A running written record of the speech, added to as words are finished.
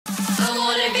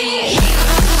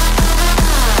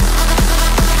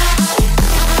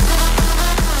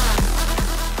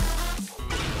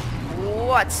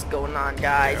What's going on,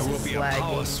 guys? There will It's be a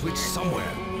power switch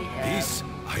somewhere. This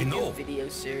I know. Video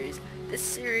series. This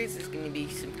series is going to be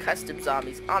some custom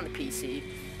zombies on the PC.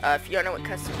 If you don't know what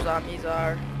custom zombies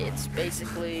are, it's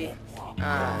basically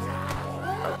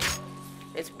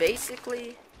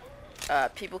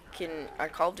people can on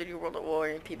Call of Duty World at War,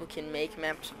 and people can make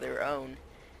maps of their own.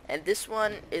 And this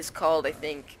one is called, I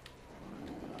think,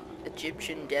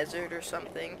 Egyptian Desert or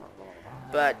something.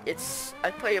 But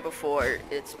I played it before.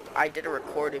 I did a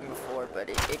recording before, but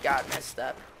it got messed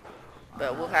up.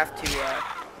 But we'll have to,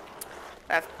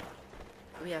 I'm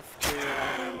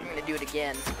gonna do it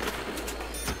again.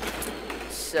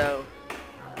 So,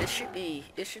 this should be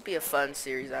a fun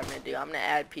series I'm gonna do. I'm gonna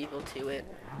add people to it.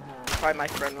 Probably my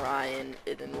friend Ryan,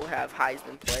 and then we'll have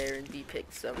Heisman player and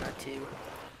B-Pick Soma too.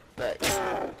 But,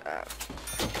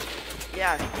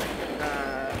 yeah,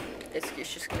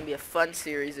 it's just gonna be a fun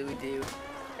series that we do.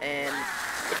 And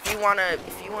if you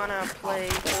wanna play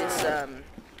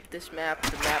this map,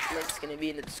 the map link's gonna be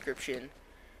in the description.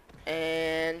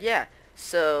 And yeah,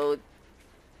 so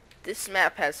this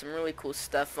map has some really cool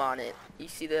stuff on it. You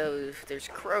see there's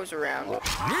crows around.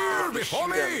 Kneel before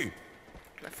me!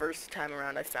 The first time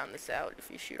around I found this out.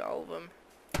 If you shoot all of them,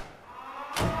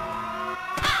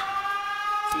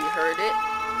 so you heard it.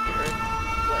 You heard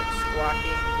what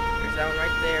squawking. There's that one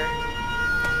right there.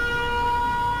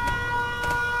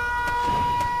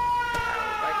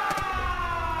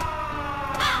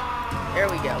 There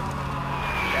we go.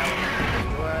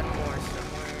 One more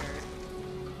somewhere.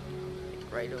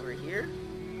 Right over here.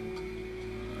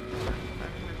 If I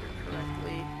remember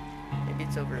correctly. Maybe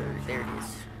it's over there. It is.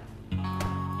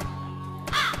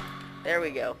 There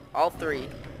we go. All three.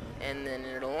 And then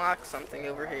it'll unlock something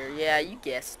over here. Yeah, you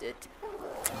guessed it.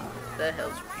 The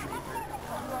hell's retriever?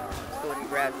 Let's go ahead and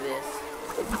grab this.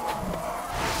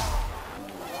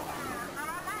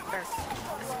 Let's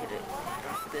get it.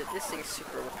 This thing's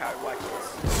super overpowered. Watch this.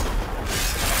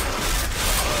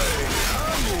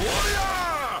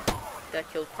 That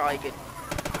killed probably a good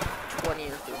 20 or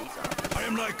 30 zombies. I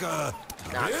am like a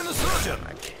Not so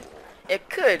much. It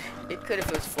could if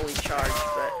it was fully charged,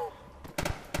 but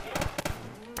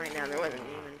right now there wasn't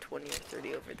even 20 or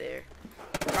 30 over there.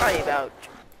 Probably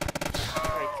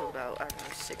killed about, I don't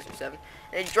know, 6 or 7.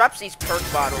 And it drops these perk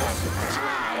bottles.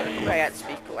 I got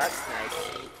speakable. That's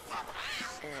nice.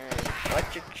 And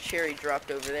electric cherry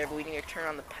dropped over there, but we need to turn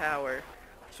on the power.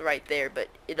 It's right there, but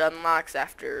it unlocks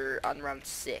on round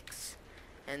 6,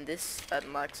 and this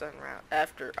unlocks on round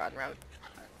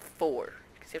 4,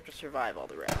 because you have to survive all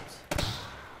the rounds.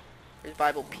 There's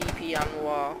Bible PP on the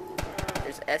wall.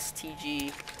 There's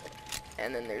STG,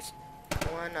 and then there's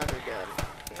one other gun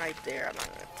right there. I'm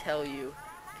not gonna tell you,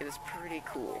 because it's pretty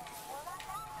cool.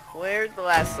 Where's the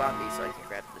last zombie so I can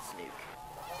grab this nuke?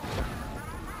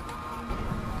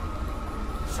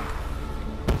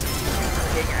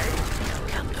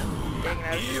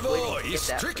 Evil is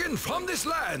stricken from this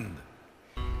land.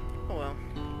 Oh well.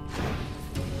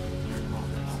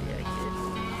 See,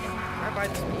 I buy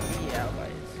this PP? Yeah, I'll buy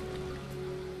this.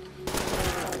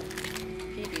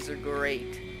 PPs are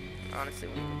great. Honestly,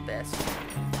 one of the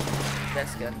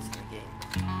best guns in the game.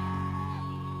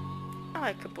 Oh,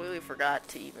 I completely forgot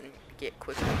to even get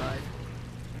quick revive.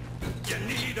 You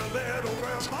need a little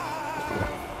revive.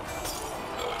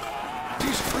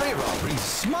 This flavor brings a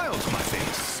smile to my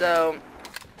face. So,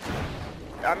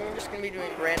 I'm just going to be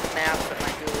doing random maps. I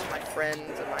might do it with my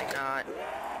friends, I might not.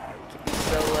 It could be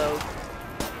solo.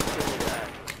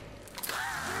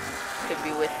 Could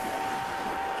be with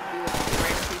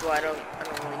random people I don't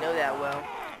really know that well.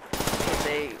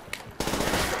 Because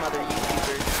some other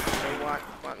YouTubers, they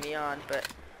want me on, but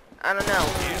I don't know.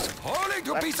 He's falling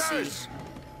to pieces.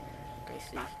 Let me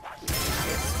see.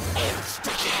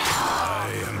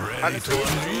 I am ready to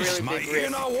unleash my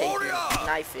inner warrior.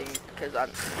 Knifing, because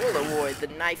on World of War, the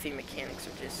knifing mechanics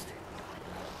are just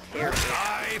terrible.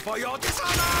 Die for your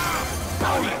dishonor!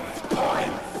 Bonus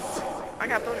points! I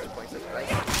got bonus points, that's right.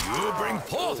 You bring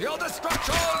forth your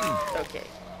destruction! Okay.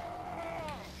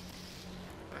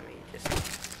 Let me just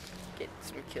get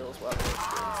some kills while there's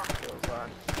some kills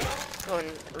on. Go ahead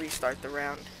and restart the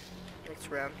round. Next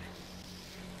round.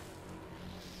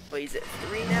 Wait, is it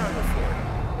 3 now or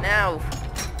 4? Now,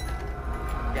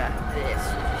 got this.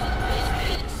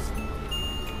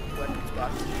 Weapons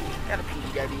box. Got a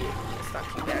PW. It's not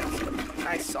too bad. It's a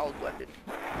nice solid weapon.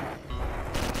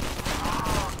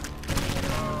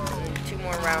 In 2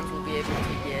 more rounds, we'll be able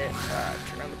to get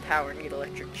turn on the power and get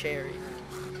electric cherry.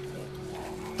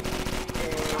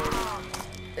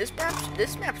 And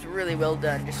This map's really well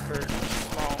done just for a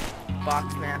small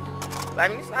box map. But, I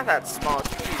mean, it's not that small. It's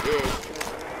pretty big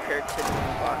compared to the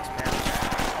normal box map.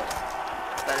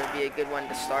 Thought it'd be a good one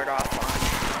to start off on.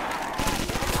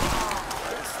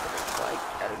 Like,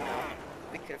 I don't know.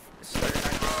 We could have started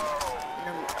on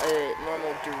a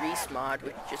normal Derice mod,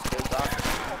 which just goes off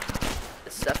the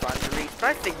stuff on Derice. But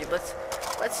I figured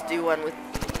let's do one with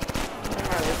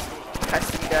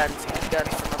custom guns from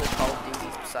other Call of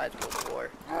Duties besides World of War.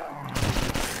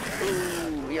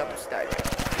 Ooh, we almost died right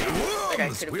now. Like I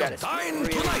could have got us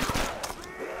really.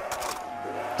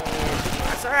 And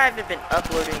I'm sorry I haven't been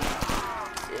uploading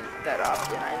that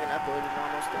often. I haven't uploaded in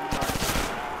almost a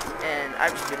month. And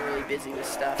I've just been really busy with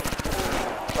stuff.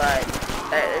 But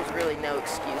there's really no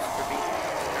excuse for being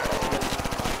not uploading.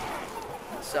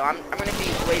 So I'm gonna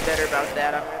be way better about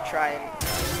that. I'm gonna try and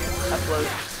upload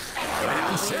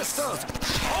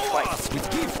twice.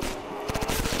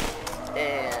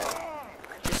 And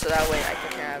just so that way I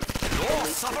can have at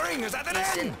least a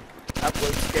decent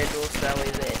upload schedule, so that way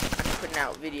that I'm putting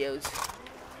out videos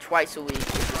twice a week,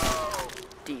 which is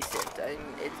decent. I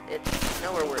mean, it's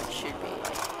nowhere where it should be.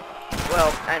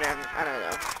 Well, I don't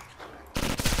know.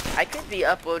 I could be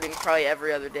uploading probably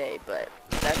every other day, but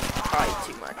that's probably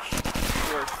too much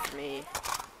work for me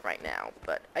right now.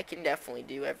 But I can definitely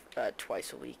do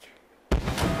twice a week.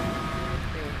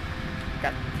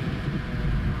 Got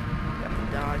the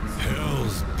dogs.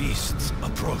 Hell's beasts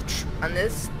approach. On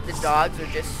this, the dogs are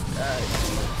just I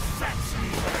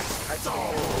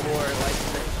call war like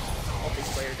the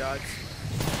multiplayer dogs.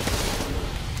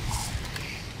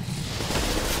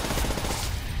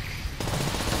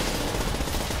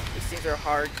 These things are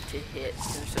hard to hit. They're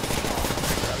so small.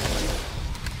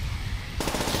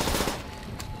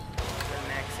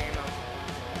 Max ammo.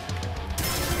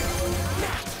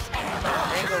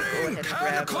 I'm gonna go ahead and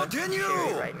grab a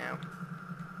cherry right now.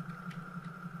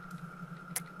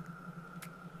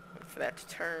 Wait for that to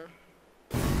turn.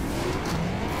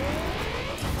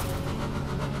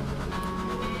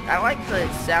 I like the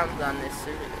sounds on this.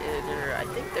 I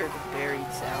think they're the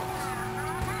buried sounds.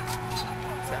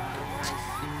 Sound nice.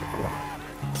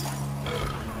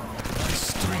 My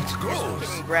strength grows.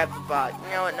 Can you grab the bot? You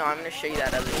know what? No, I'm gonna show you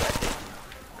that other weapon.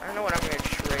 I don't know what I'm gonna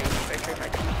trade. Should I trade my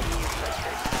TP?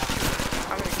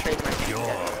 I'm gonna trade my TP. Your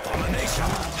abomination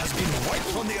has been wiped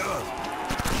from the earth.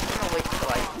 I'm gonna wait till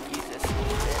I use this a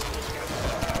little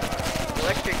bit.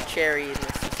 Electric cherry in this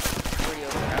is pretty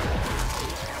overpowered.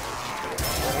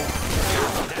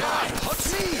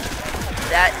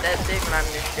 That thing that I'm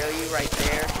gonna show you right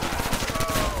there.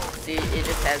 See, it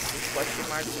just has some question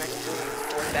marks next to it.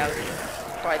 It's 4,000.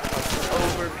 Probably the most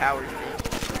overpowered thing.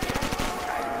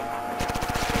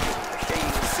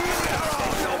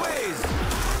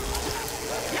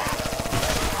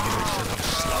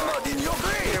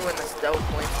 Here when the stealth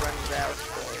points runs out.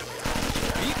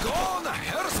 Be gone,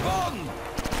 Herspawn!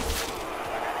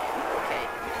 Okay,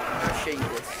 I'll show you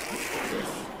this.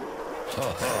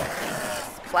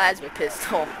 Plasma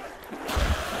pistol.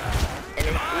 And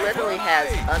it literally has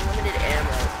unlimited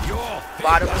ammo,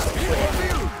 bottomless clip,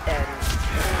 and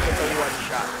it's a one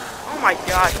shot. Oh my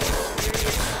gosh, are you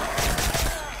serious?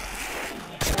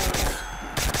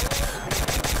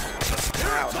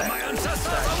 Wow,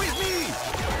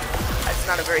 that's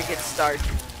not a very good start.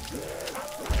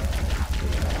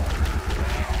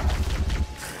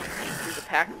 Here's a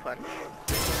pack punch.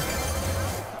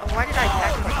 Oh, why did I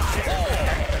pack punch?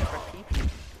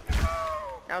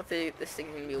 Now this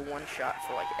thing's gonna be a one shot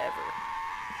for like ever.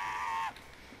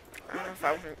 I don't know if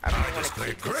I don't really want to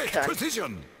keep this gun.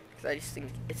 Precision. Cause I just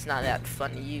think it's not that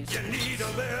fun to use. It's too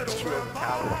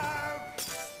overpowered. I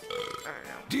don't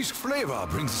know. This flavor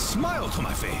brings a smile to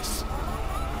my face.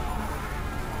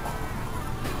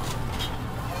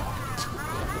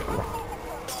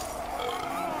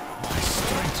 My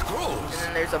strength grows. And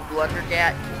then there's a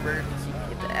blundergat converter, so you can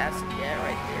get the acid gat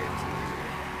right there too.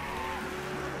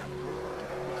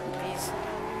 These,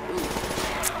 ooh.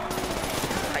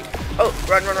 Oh,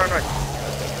 run! I don't want to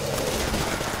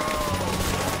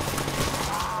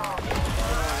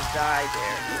die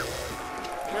there.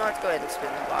 You know, let's go ahead and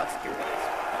spin the box here with this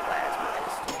plasma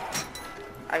pistol.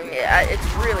 I mean, it's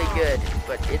really good,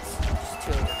 but it's just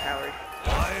too overpowered.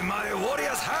 By my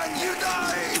warrior's hand, you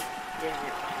die! Dang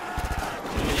it.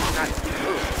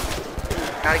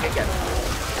 Not a good guess.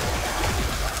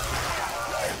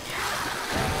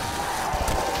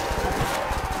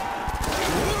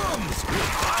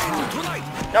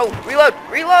 No, reload!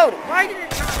 Reload! Why did it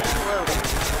not reload?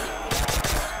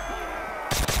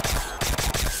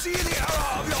 See the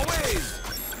error of your ways!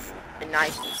 And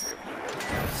nice.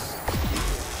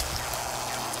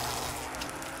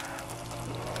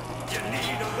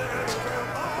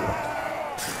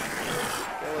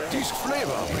 This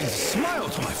flavor brings a smile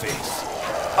to my face.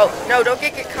 Oh, no, don't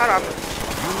get caught on this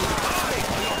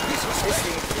This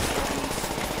thing.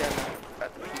 Yeah,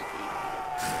 about the PP.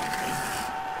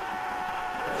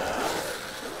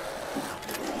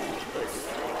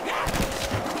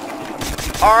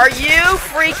 Are you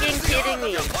freaking kidding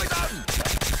me?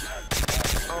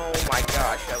 Oh my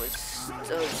gosh, that was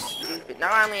so stupid.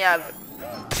 Now I only have...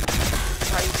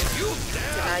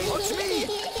 I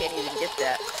can't even get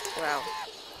that. Wow.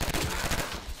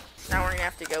 Now we're gonna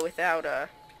have to go without at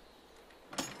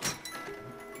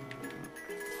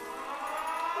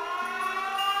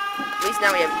least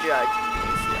now we have Judge.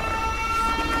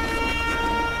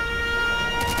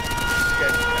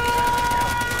 Judge.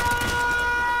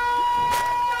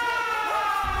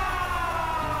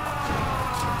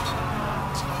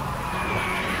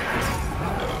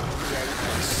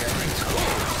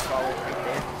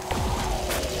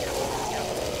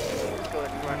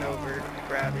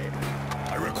 Grab it.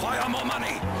 I require more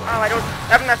money. Oh, I don't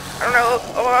have enough. I don't know.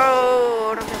 Oh,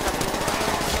 I don't have enough.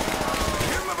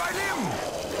 Limb by limb.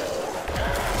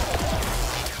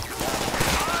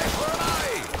 Eye for an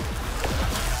eye.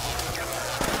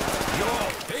 Your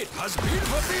fate has been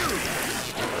fulfilled.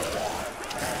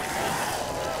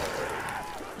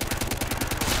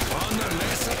 On the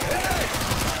lesser head.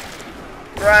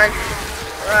 Run.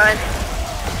 Run.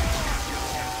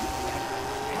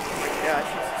 Oh my gosh,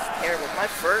 this is terrible. My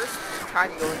first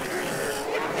time going through this,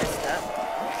 I messed up.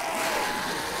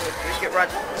 Drink it, run.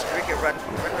 Drink it, run.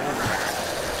 Run.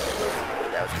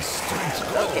 That was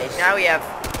okay, now we have a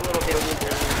little bit of wiggle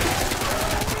room.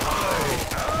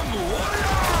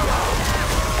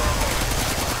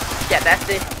 Yeah, that's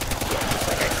it. Yeah, just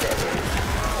like I said.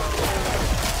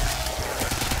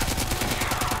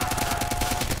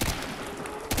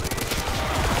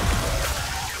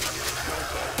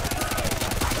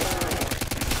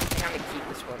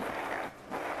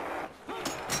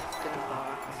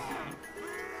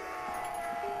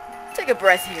 Take a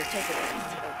breath here, take a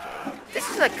breath. Okay. This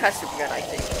is a custom gun, I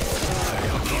think.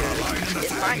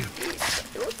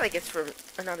 It looks like it's from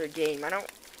another game. It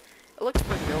looks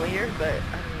familiar, but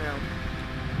I don't know.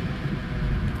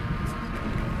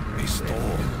 A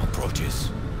storm approaches.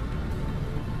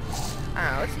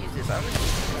 Let's use this. I'm gonna use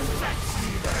this.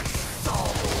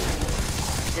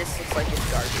 This looks like it's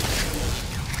garbage.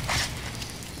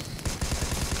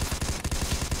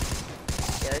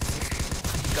 Yeah, this is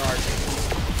garbage.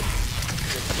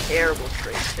 Terrible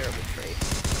trade, terrible trade.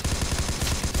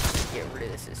 Get rid of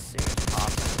this as soon as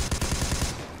possible.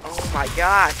 Oh my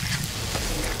gosh.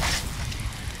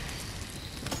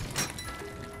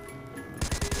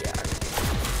 Yeah.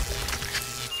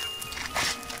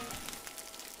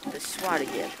 The SWAT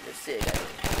again. That's it.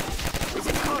 Is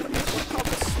it called the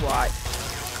SWAT?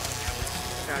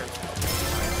 Not